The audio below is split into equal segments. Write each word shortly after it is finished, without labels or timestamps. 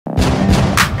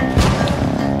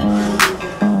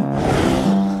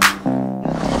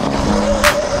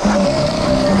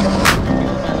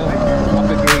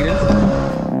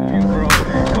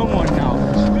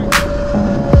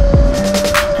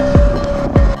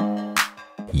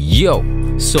Yo,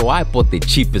 so I bought the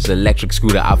cheapest electric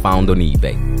scooter I found on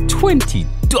eBay.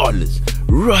 $20.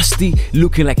 Rusty,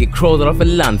 looking like it crawled out of a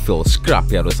landfill,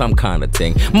 scrapyard or some kind of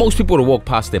thing. Most people would walk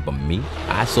past it, but me,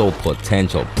 I saw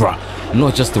potential, bruh.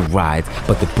 Not just the ride,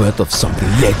 but the birth of something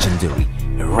legendary.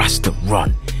 Rasta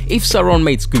run. If Surron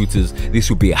made scooters, this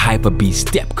would be a hyper beast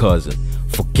step cousin.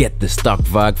 Forget the stock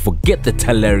Vag, forget the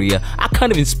talaria. I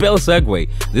can't even spell Segway.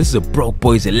 This is a broke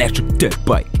boy's electric dirt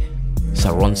bike.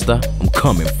 Surronster, I'm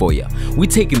coming for ya. We're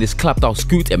taking this clapped out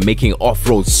scoot and making it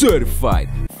off-road certified.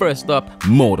 First up,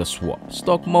 motor swap.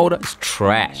 Stock motor is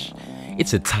trash.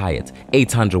 It's a tired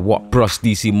 800 watt brush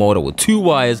DC motor with 2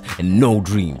 wires and no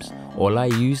dreams. All I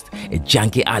used, a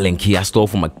janky Allen key I stole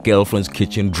from my girlfriend's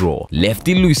kitchen drawer.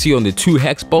 Lefty loosey on the 2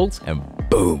 hex bolts and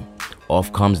boom,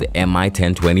 off comes the MI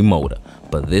 1020 motor.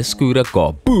 But this scooter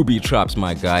got booby traps,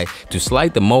 my guy. To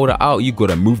slide the motor out, you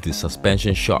gotta move the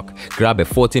suspension shock. Grab a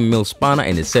 14mm spanner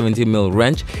and a 17mm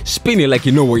wrench. Spin it like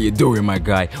you know what you're doing, my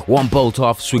guy. One bolt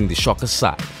off, swing the shock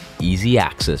aside. Easy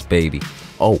access, baby.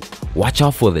 Oh, watch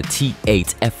out for the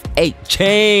T8 F8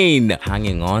 chain.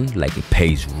 Hanging on like it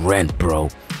pays rent, bro.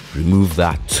 Remove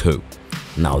that too.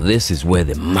 Now this is where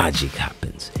the magic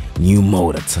happens. New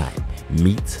motor time.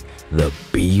 Meet the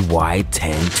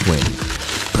BY1020.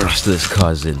 Brushless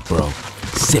cousin, bro.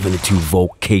 72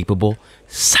 volt capable,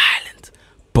 silent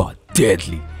but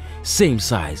deadly. Same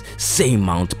size, same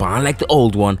mount, but unlike the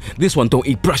old one, this one don't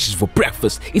eat brushes for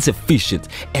breakfast. It's efficient,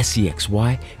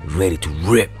 SEXY, ready to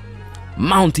rip.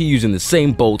 Mount it using the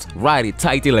same bolts, ride it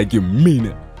tightly like you mean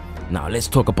it. Now let's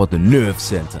talk about the nerve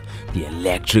center, the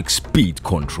electric speed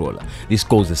controller. This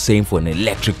goes the same for an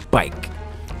electric bike.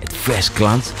 At first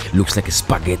glance, looks like a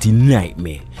spaghetti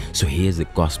nightmare. So here's the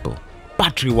gospel.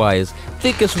 Battery wires,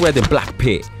 thick as red and black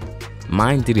paint.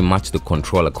 Mine didn't match the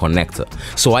controller connector,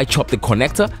 so I chopped the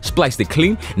connector, spliced it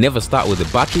clean. Never start with the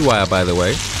battery wire, by the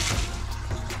way.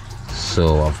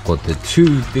 So I've got the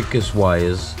 2 thickest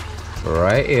wires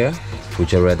right here,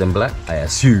 which are red and black. I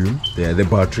assume they're the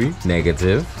battery,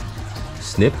 negative,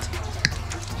 snipped,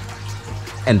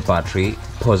 and battery,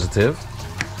 positive,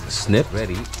 snip,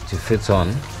 ready to fit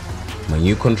on my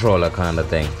new controller kind of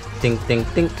thing. Think, think,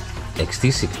 think.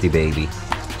 XT60 baby.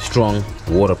 Strong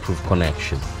waterproof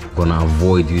connection. Gonna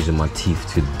avoid using my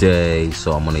teeth today,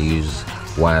 so I'm gonna use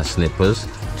wire snippers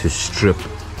to strip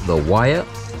the wire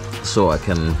so I've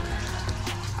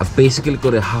basically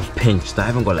got it half pinched. I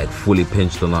haven't got like fully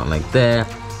pinched or nothing like that.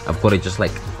 I've got it just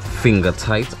like finger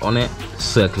tight on it,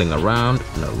 circling around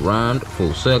and around,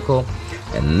 full circle,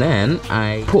 and then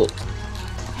I pull.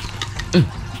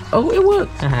 Oh, it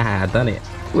worked. I done it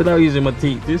without using my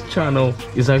teeth. This channel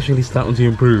is actually starting to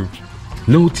improve.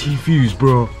 No teeth used,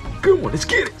 bro. Come on, let's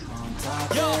get it.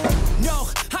 Yo, no,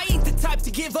 I ain't the type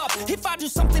to give up. If I do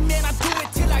something, man, I do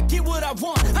it till I get what I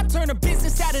want. I turn a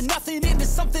business out of nothing into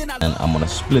something I love. And I'm gonna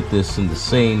split this in the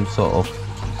same sort of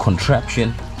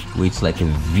contraption where it's like a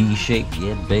V shape.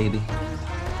 Yeah, baby.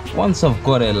 Once I've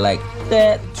got it like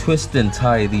that, twist and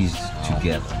tie these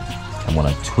together. I'm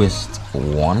gonna twist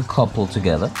one couple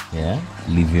together, yeah,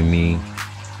 leaving me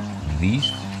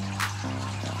these.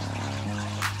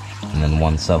 And then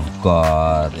once I've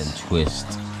got and twist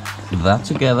that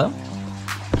together,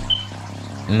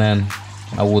 and then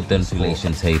I would then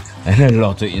insulation tape and a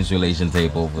lot of insulation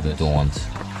tape over the don't want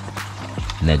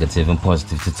negative and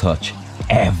positive to touch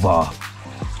ever.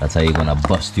 That's how you're gonna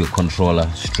bust your controller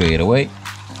straight away,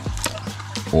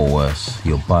 or worse,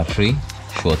 your battery.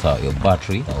 Short out your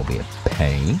battery, that'll be a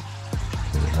pain.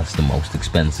 That's the most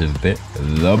expensive bit,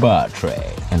 the battery.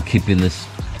 I'm keeping this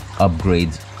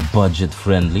upgrade budget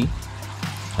friendly.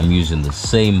 I'm using the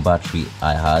same battery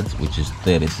I had, which is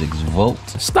 36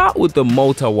 volts. Start with the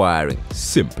motor wiring,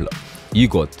 simpler. You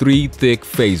got 3 thick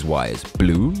phase wires,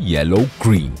 blue, yellow,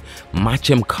 green. Match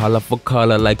them color for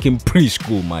color like in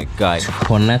preschool, my guy. To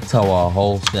connect our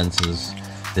Hall sensors,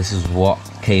 this is what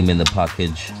came in the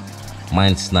package.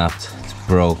 Mine snapped, it's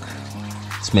broke.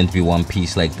 It's meant to be one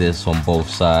piece like this on both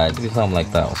sides, maybe something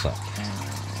like that or something.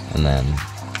 And then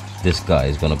this guy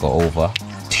is gonna go over,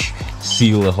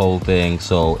 seal the whole thing.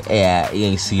 So yeah, he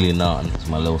ain't sealing nothing. It's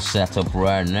my little setup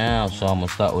right now. So I'm gonna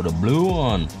start with a blue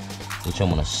one, which I'm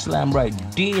gonna slam right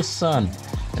there, son.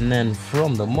 And then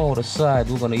from the motor side,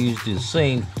 we're gonna use the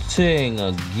same thing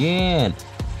again.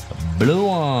 A blue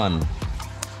one,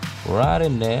 right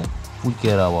in there. We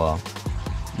get our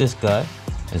this guy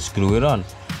and screw it on.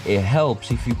 It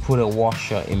helps if you put a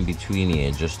washer in between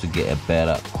here just to get a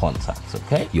better contact,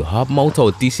 okay? Your hub motor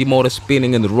or DC motor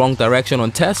spinning in the wrong direction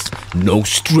on test? No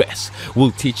stress. We'll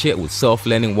teach it with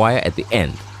self-learning wire at the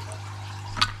end.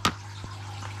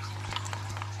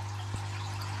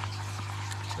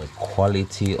 The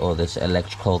quality of this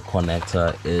electrical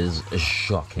connector is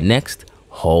shocking. Next,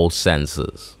 Hall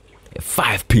sensors. A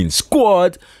 5-pin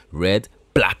squad, red,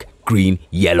 black, green,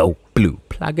 yellow, blue.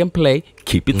 Plug and play,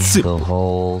 keep it simple. The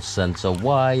Hall sensor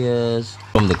wires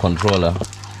from the controller.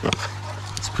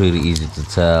 It's pretty easy to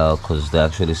tell because they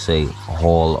actually say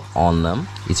Hall on them.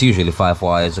 It's usually 5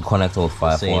 wires. The connector with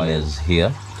 5 wires here,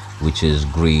 which is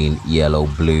green, yellow,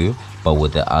 blue, but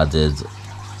with the added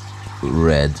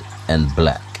red and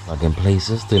black. Plug and play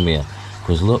system here,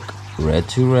 because look, red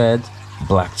to red,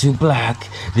 black to black.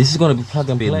 This is going to be plug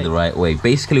and play the right way.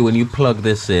 Basically, when you plug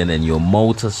this in and your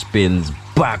motor spins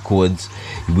backwards,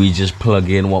 we just plug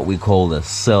in what we call the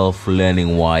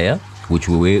self-learning wire, which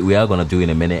we are going to do in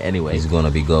a minute anyway. It's going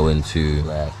to be going to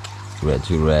black, red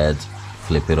to red,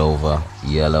 flip it over,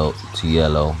 yellow to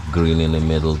yellow, green in the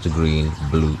middle to green,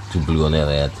 blue to blue on the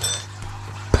other end.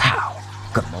 Pow!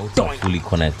 Got motor fully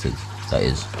connected. That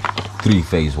is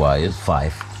 3-phase wires,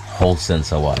 5 Hall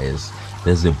sensor wires.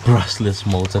 There's a brushless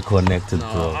motor connected,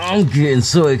 bro. I'm getting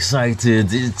so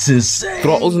excited. It's insane.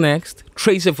 Throttles next.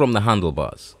 Trace it from the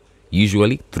handlebars.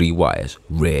 Usually 3 wires.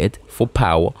 Red for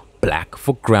power, black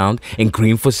for ground, and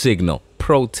green for signal.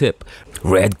 Pro tip.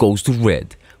 Red goes to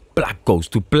red, black goes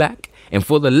to black. And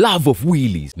for the love of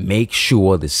wheelies, make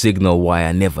sure the signal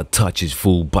wire never touches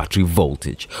full battery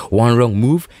voltage. One wrong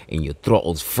move and your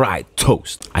throttle's fried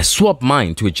toast. I swapped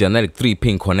mine to a generic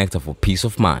 3-pin connector for peace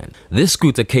of mind. This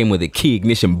scooter came with a key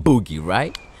ignition boogie,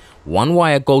 right? One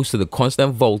wire goes to the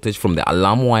constant voltage from the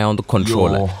alarm wire on the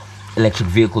controller. Your electric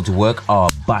vehicle to work, our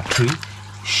battery.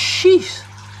 Sheesh.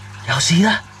 Y'all see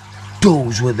that?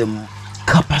 Those were the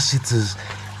capacitors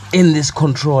in this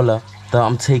controller that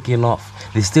I'm taking off.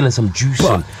 There still is some juice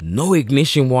in. No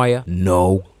ignition wire,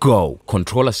 no go.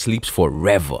 Controller sleeps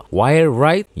forever. Wire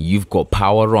right, you've got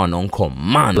power on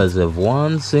command. Let's have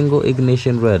one single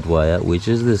ignition red wire, which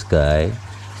is this guy.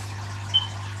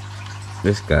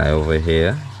 This guy over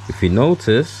here. If you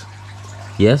notice,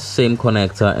 yes, same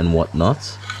connector and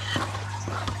whatnot,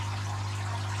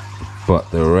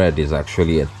 but the red is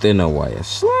actually a thinner wire.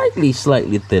 Slightly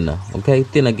thinner, okay?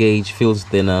 Thinner gauge, feels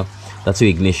thinner. That's your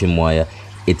ignition wire.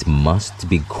 It must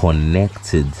be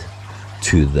connected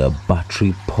to the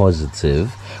battery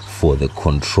positive for the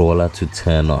controller to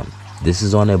turn on. This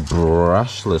is on a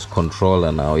brushless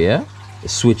controller now, yeah?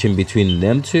 It's switching between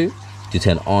them two to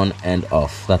turn on and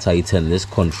off. That's how you turn this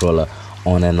controller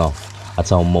on and off. That's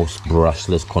how most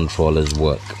brushless controllers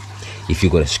work. If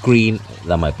you got a screen,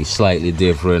 that might be slightly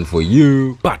different for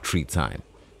you. Battery time.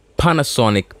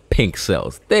 Panasonic pink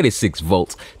cells, 36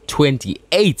 volts,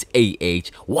 28 AH,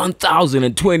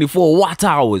 1024 watt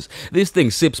hours. This thing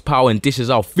sips power and dishes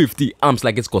out 50 amps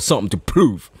like it's got something to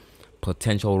prove.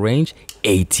 Potential range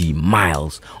 80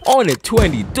 miles on a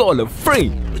 $20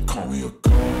 frame.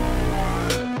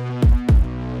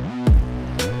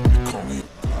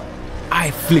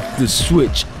 I flicked the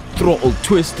switch, throttle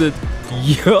twisted.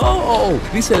 Yo,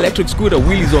 this electric scooter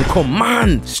wheelies on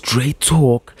command. Straight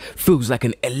torque, feels like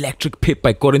an electric pit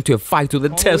bike got into a fight with a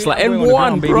Tesla and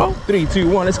won, bro. 3, 2,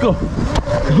 1, let's go.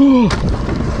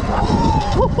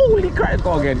 Holy crap,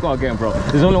 go again, bro.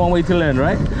 There's only one way to learn,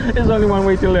 right? There's only one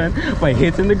way to learn, by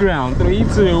hitting the ground. 3,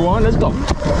 2, 1, let's go.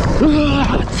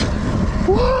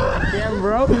 Yeah,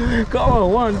 bro. Come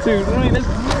on, 1, 2, 3, let's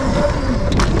go.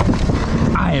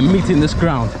 I am meeting this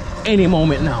ground any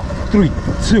moment now. 3,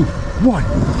 2, 1.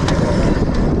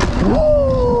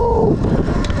 Whoa!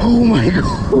 Oh my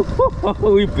god.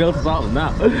 We built something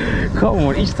now. Come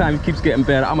on, each time it keeps getting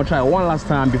better. I'm gonna try it one last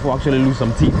time before I actually lose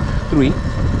some teeth. 3,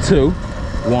 2,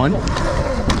 1.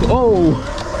 Oh!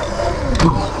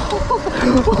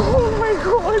 Oh my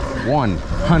god!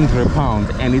 100 pounds,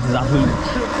 and it is absolutely.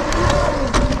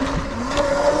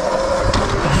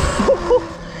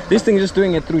 This thing is just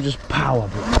doing it through just power,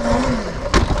 bro.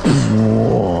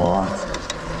 What?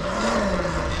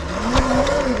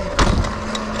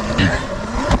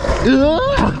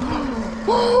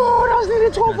 Oh, that was nearly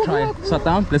 12 o'clock. Sat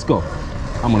down, let's go.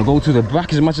 I'm gonna go to the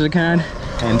back as much as I can.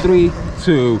 And 3,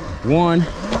 2, 1.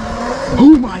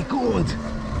 Oh my god!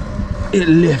 It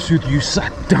lifts with you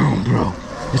sat down, bro.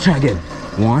 Let's try again.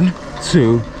 1,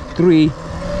 2, 3.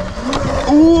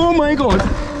 Oh my god!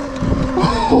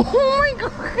 Oh my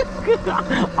god!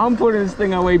 I'm putting this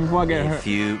thing away before I get hurt. A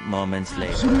few moments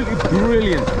later. Absolutely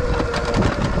brilliant.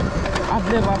 I've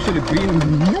never actually been.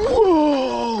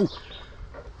 Whoa!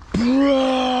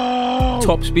 Bro!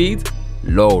 Top speed?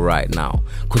 Low right now,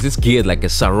 cause it's geared like a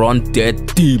Surron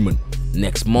dead demon.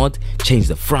 Next mod, change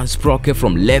the front sprocket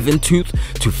from 11 tooth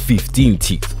to 15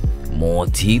 teeth. more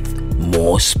teeth,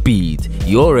 more speed.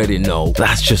 You already know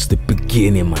that's just the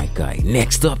beginning, my guy.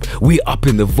 Next up, we're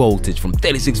upping the voltage from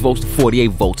 36 volts to 48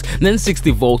 volts, then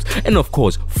 60 volts, and of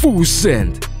course, full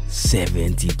send,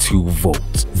 72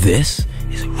 volts. This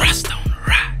is Rasta on the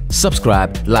Ride.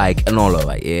 Subscribe, like, and all of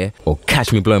that, yeah? Or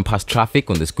catch me blowing past traffic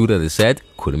on the scooter that said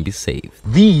couldn't be saved.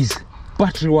 These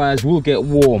battery wires will get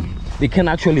warm. They can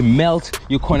actually melt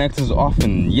your connectors off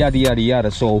and yada yada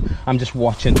yada. So I'm just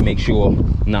watching to make sure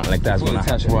nothing like that's gonna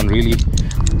test run really.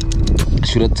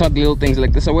 Should have tugged little things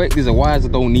like this away. These are wires I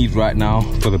don't need right now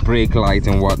for the brake light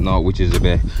and whatnot, which is a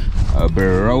bit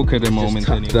baroque at the moment.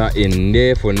 Just tuck that in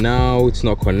there for now. It's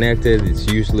not connected, it's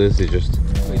useless. It's just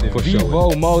for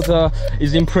Vevor motor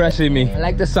is impressing me. I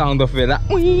like the sound of it.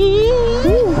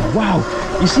 Ooh, wow,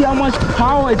 you see how much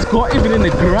power it's got even in the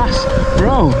grass,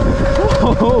 bro.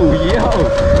 Oh yo,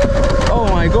 oh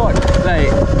my god,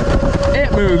 like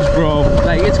it moves, bro.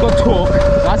 Like it's got torque,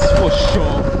 that's for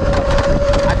sure.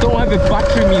 I don't have a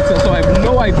battery meter, so I have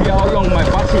no idea how long my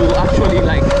battery will actually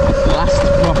like last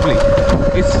properly.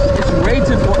 It's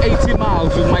rated for 80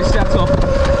 miles with my setup.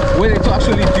 Whether to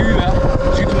actually do that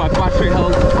due to my battery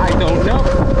health, I don't know.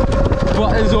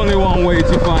 But there's only one way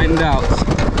to find out.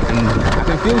 And I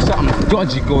can feel something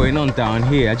dodgy going on down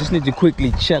here. I just need to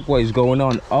quickly check what is going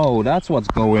on. Oh, that's what's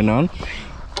going on.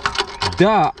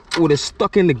 That would have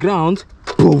stuck in the ground,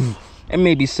 boom, and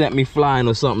maybe sent me flying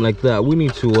or something like that. We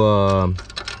need to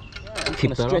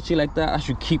keep that stretchy like that. I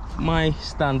should keep my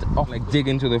stand up, like dig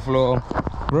into the floor.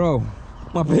 Bro,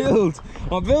 my build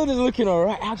is looking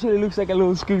alright. Actually looks like a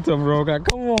little scooter, bro.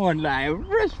 Come on, like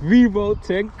fresh Vevor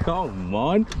thing, come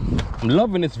on. I'm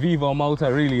loving this Vevor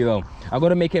motor really though. I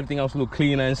gotta make everything else look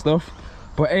cleaner and stuff.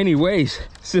 But anyways,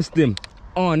 system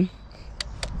on.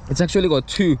 It's actually got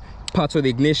two parts of the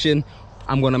ignition.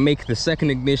 I'm gonna make the second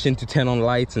ignition to turn on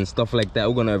lights and stuff like that.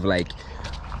 We're gonna have like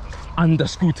under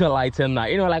scooter lights and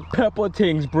that, you know, like purple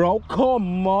things, bro.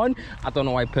 Come on, I don't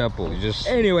know why purple. Just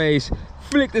anyways,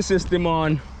 flick the system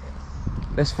on.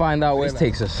 Let's find out where this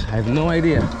takes us. I have no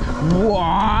idea.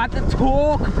 What the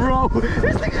torque, bro?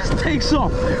 This thing just takes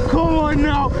off. Come on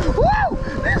now. Woo!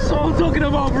 This is what I'm talking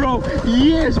about, bro.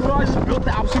 Yes, bro. I just built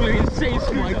the absolutely insane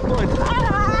scooter. Oh my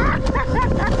god.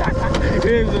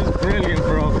 This is brilliant,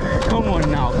 bro. Come on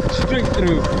now. Straight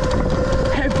through.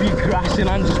 Heavy crashing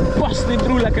and just busting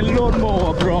through like a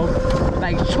lawnmower, bro.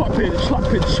 Like chopping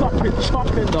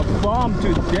the farm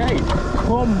today.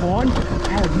 Come on. I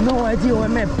have no idea what I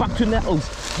meant. Back to nettles.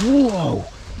 Whoa.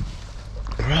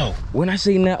 Bro, when I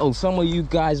say nettles, some of you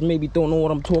guys maybe don't know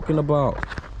what I'm talking about.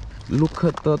 Look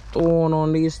at the thorn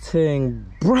on this thing.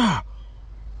 Bruh.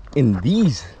 And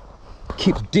these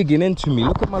keep digging into me.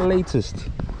 Look at my latest.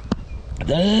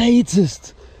 The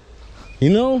latest. You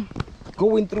know?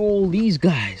 Going through all these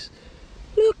guys.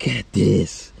 Look at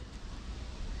this.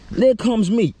 There comes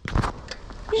me.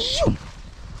 On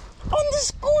the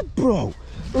scoot, bro.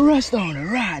 Rasta on the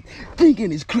Ride.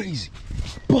 Thinking it's crazy.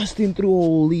 Busting through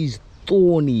all these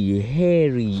thorny,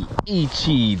 hairy,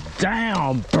 itchy.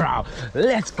 Damn, bro.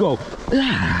 Let's go. Do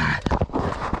I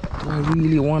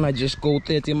really want to just go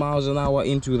 30 miles an hour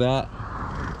into that?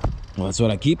 Well, that's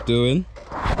what I keep doing.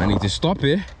 I need to stop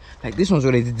it. Like this one's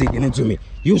already digging into me.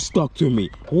 You stuck to me.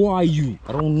 Who are you?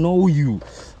 I don't know you.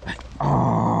 Like,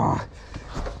 oh,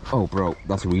 bro,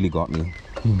 that's really got me.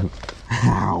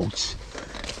 Ouch.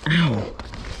 Ow.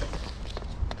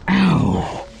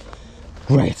 Ow.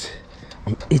 Right.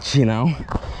 I'm itchy now.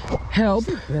 Help.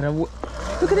 Look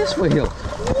at this for hill.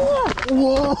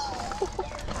 Whoa.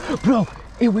 Whoa. Bro,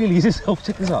 it really is help.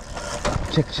 Check this out.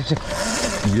 Check.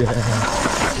 Yeah.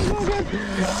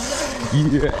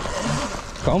 Yeah.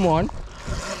 Come on.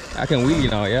 I can wheelie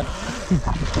now, yeah?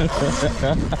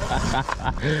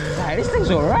 Right, this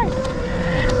thing's alright.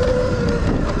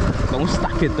 Don't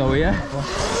stack it though, yeah?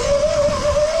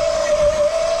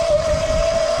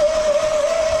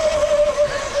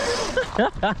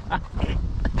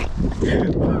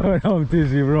 I'm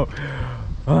dizzy, bro.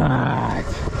 Right.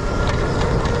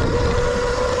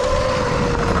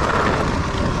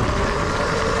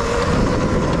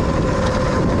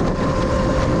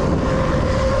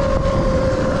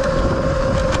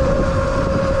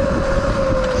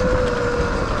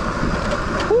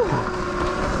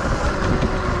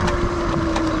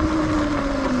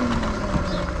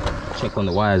 Check on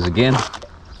the wires again.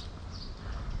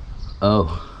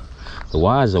 Oh, the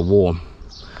wires are warm.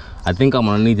 I think I'm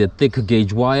gonna need a thicker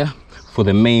gauge wire for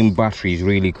the main batteries,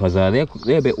 really, because they're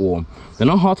a bit warm. They're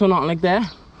not hot or nothing like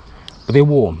that, but they're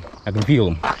warm. I can feel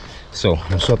them. So I'm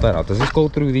gonna sort that out. Does this go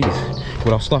through these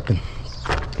without stopping?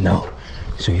 No.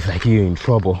 So if like you're in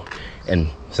trouble and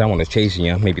someone is chasing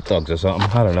you, maybe thugs or something,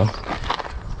 I don't know,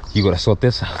 You gotta sort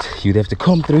this out. You'd have to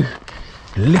come through,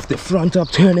 lift the front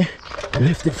up, turn it,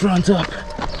 lift the front up.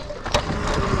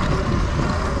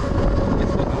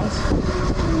 It's nice.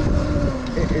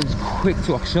 It is quick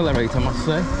to accelerate, I must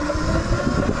say.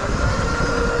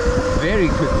 Very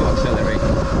quick to accelerate.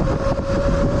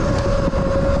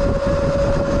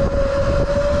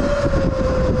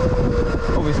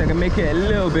 Obviously I can make it a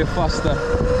little bit faster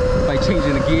by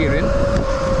changing the gearing.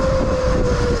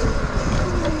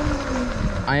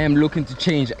 I am looking to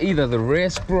change either the rear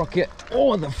sprocket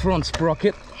or the front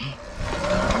sprocket.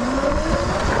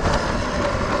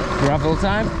 Gravel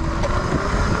time.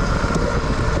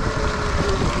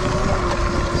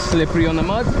 Slippery on the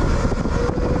mud.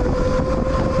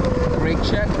 Brake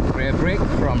check, rear brake,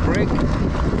 front brake.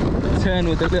 Turn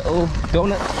with the little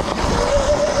donut.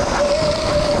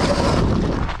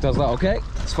 Does that okay?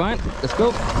 It's fine, let's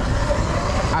go.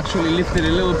 Actually lifted a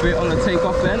little bit on the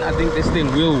takeoff then. I think this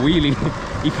thing will wheelie.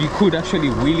 If you could actually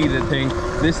wheelie the thing,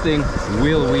 this thing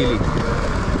will wheelie.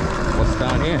 What's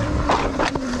down here?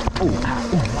 Oh,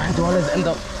 why do I always end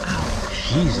up? Ow,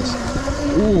 Jesus.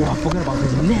 Oh, I forgot about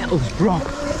these nettles, bro.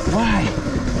 Why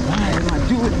am I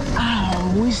doing?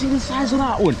 Ow, you see the size of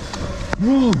that one?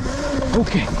 Bro.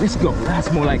 Okay, let's go. That's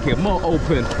more like it. More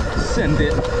open. Send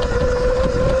it.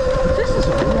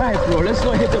 Right, bro, let's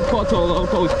not hit the pothole though,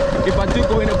 because if I do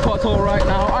go in a pothole right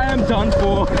now, I am done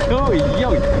for. Oh,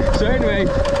 yo. So anyway,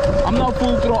 I'm not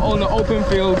full throttle on the open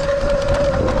field.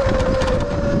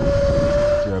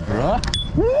 Yeah, bro.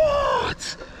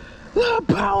 What? The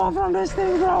power from this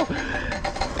thing, bro.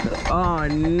 Oh,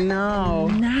 no.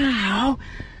 Now,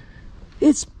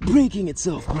 it's breaking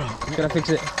itself, bro. Can I fix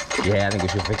it? Yeah, I think we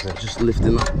should fix it. Just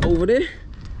lifting up over there.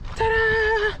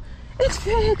 Ta-da! It's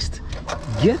fixed.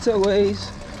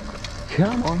 Getaways.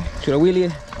 Come on. Should I wheelie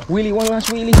it? Wheelie, one last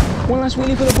wheelie. One last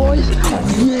wheelie for the boys.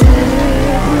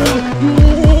 Yeah!